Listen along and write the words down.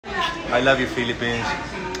I love you, Philippines.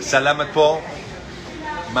 Salamat po.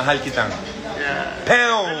 Mahal kitang. Yeah.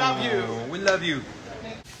 Pew! I love you. We love you.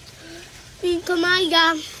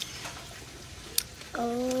 Kumaga.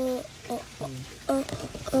 Oh.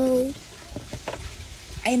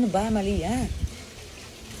 Ay, ano ba, Malia?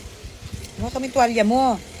 Mga kami tuwalya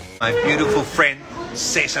mo. My beautiful friend,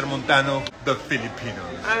 Cesar Montano, the Filipino.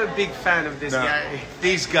 I'm a big fan of this guy.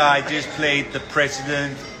 This guy just played the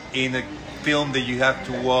president in a film that you have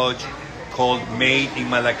to watch called Made in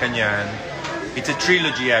Malacañang. It's a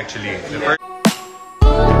trilogy, actually. The first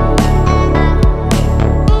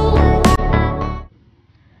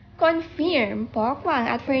Confirm, Pokwang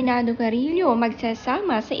at Fernando Carillo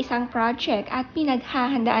magsasama sa isang project at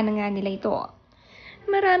pinaghahandaan na nga nila ito.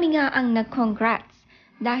 Marami nga ang nag-congrats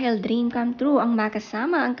dahil dream come true ang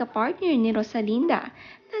makasama ang kapartner ni Rosalinda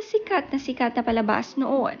na sikat na palabas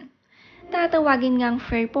noon. Tatawagin ngang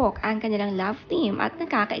Fairpok ang kanilang love team at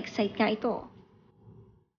nakaka-excite nga ito.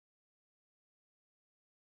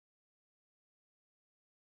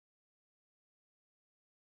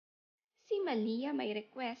 Si Malia may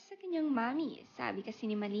request sa kanyang mami. Sabi kasi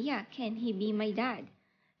ni Malia, "Can he be my dad?"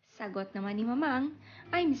 Sagot naman ni Mamang,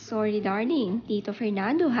 "I'm sorry darling, Tito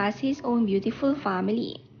Fernando has his own beautiful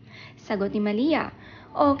family." Sagot ni Malia,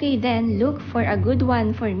 "Okay then, look for a good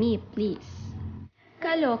one for me, please."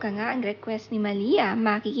 Kaloka nga ang request ni Malia,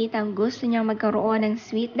 makikitang gusto niyang magkaroon ng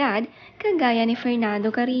sweet dad kagaya ni Fernando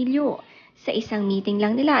Carillo. Sa isang meeting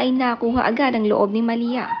lang nila ay nakuha agad ang loob ni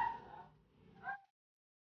Malia.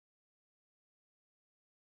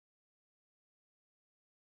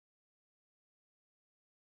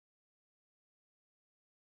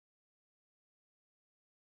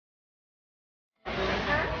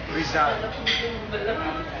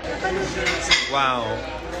 Wow,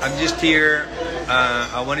 I'm just here.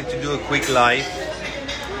 I wanted to do a quick live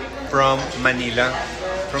from Manila,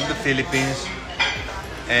 from the Philippines,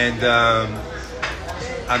 and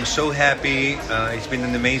I'm so happy. It's been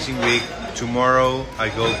an amazing week. Tomorrow I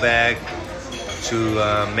go back to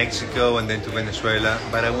Mexico and then to Venezuela,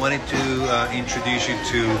 but I wanted to introduce you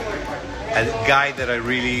to a guy that I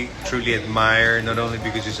really truly admire, not only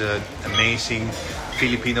because he's an amazing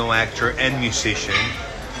Filipino actor and musician,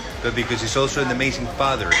 but because he's also an amazing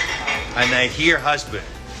father. And I hear husband.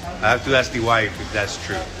 I have to ask the wife if that's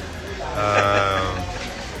true.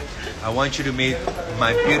 I want you to meet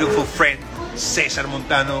my beautiful friend, Cesar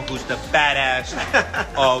Montano, who's the badass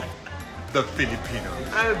of the Filipino.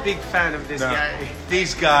 I'm a big fan of this guy.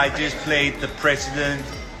 This guy just played the president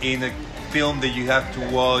in a film that you have to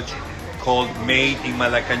watch called Made in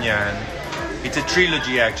Malacañang. It's a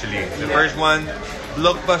trilogy, actually. The first one,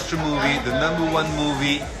 blockbuster movie, the #1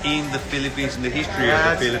 movie in the Philippines, in the history of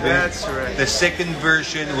the Philippines. That's right. The second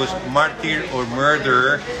version was Martyr or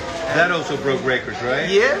Murder. That also broke records, right?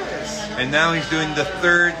 Yes. And now he's doing the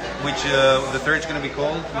third, which the third's going to be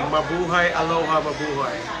called? Mabuhay, aloha,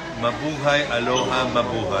 mabuhay. Mabuhay, aloha,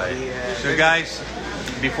 mabuhay. Yeah. So guys,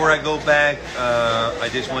 before I go back, I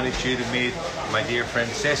just wanted you to meet my dear friend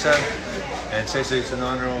Cesar. And Cesar, it's an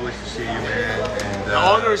honor always to see you, man. And, The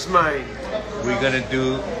honor is mine. We're gonna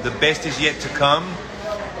do the best is yet to come.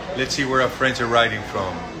 Let's see where our friends are writing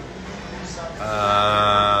from.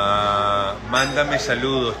 Mándame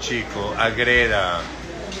saludos, chico. Agreda.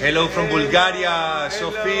 Hello from Bulgaria,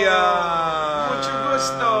 Hello. Sofia. Mucho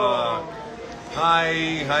gusto.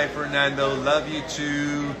 Hi Fernando. Love you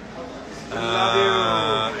too. Love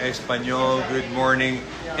you. Espanol, good morning.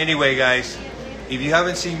 Anyway, guys, if you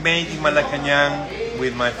haven't seen Made in Malacañang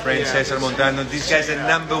with my friend Cesar Montano, this guy's the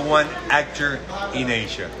 #1 actor in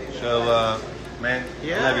Asia. So, man,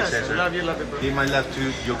 love you, Cesar. Love you, bro. Give my love to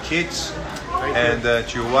your kids Thank and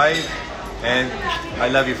to your wife. And I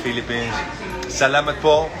love you, Philippines. Salamat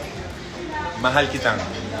po. Mahal kitang.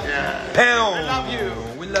 Yeah. Pew! I love you.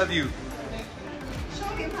 We love you. Show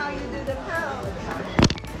him how you do the pound.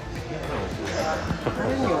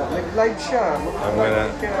 Nag-live siya. I'm gonna...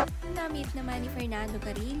 Namit naman ni Fernando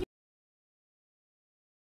Carillo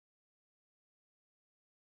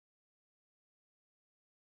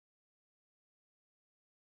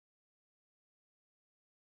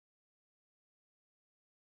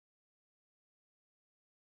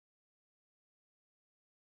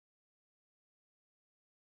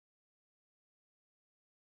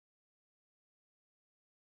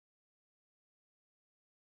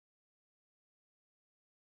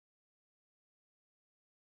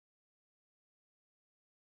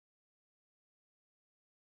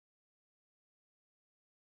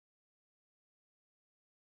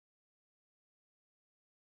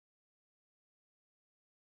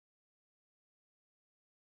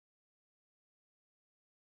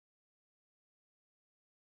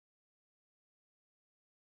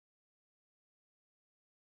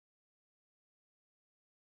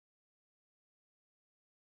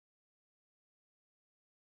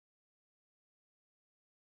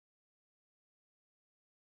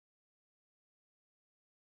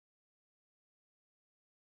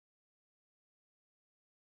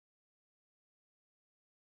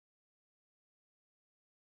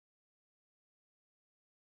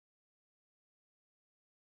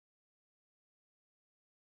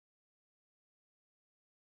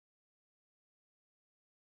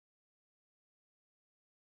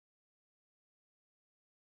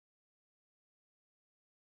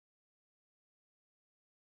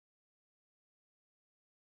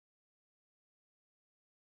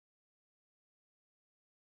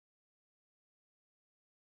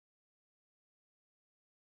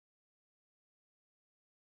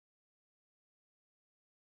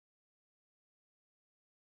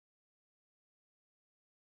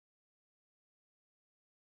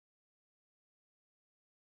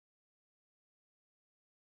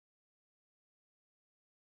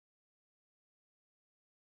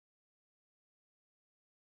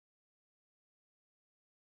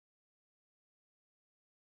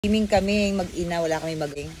Timing kami, mag-ina, wala kami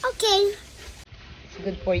mag-ing. Okay. It's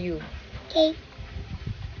good for you. Okay.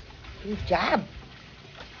 Good job.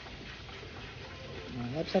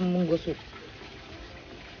 Have some munggo soup.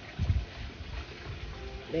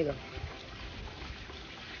 There you go.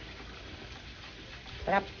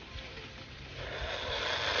 Sarap.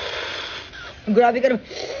 Grabe ka naman.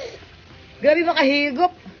 Grabe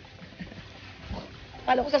makahigop.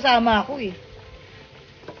 Kala ko sasama ako eh.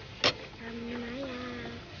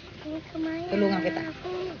 Tulungan kita.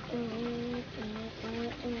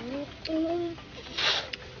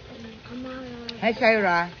 Hi,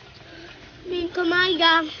 Shaira.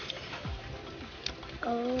 Kamaya.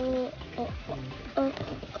 Oh.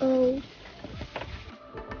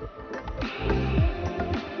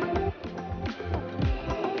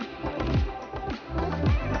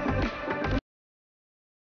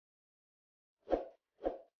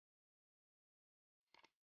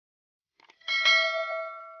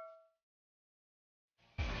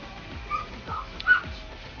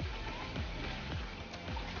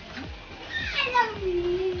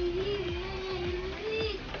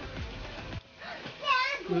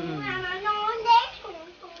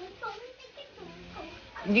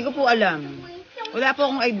 Hindi ko po alam. Wala po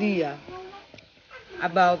akong idea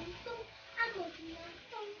about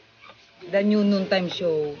the new noontime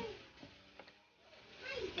show.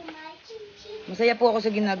 Masaya po ako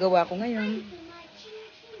sa ginagawa ko ngayon.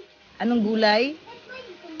 Anong gulay?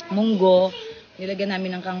 Munggo. Nilagyan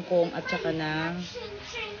namin ng kangkong at saka ng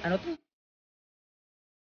ano to?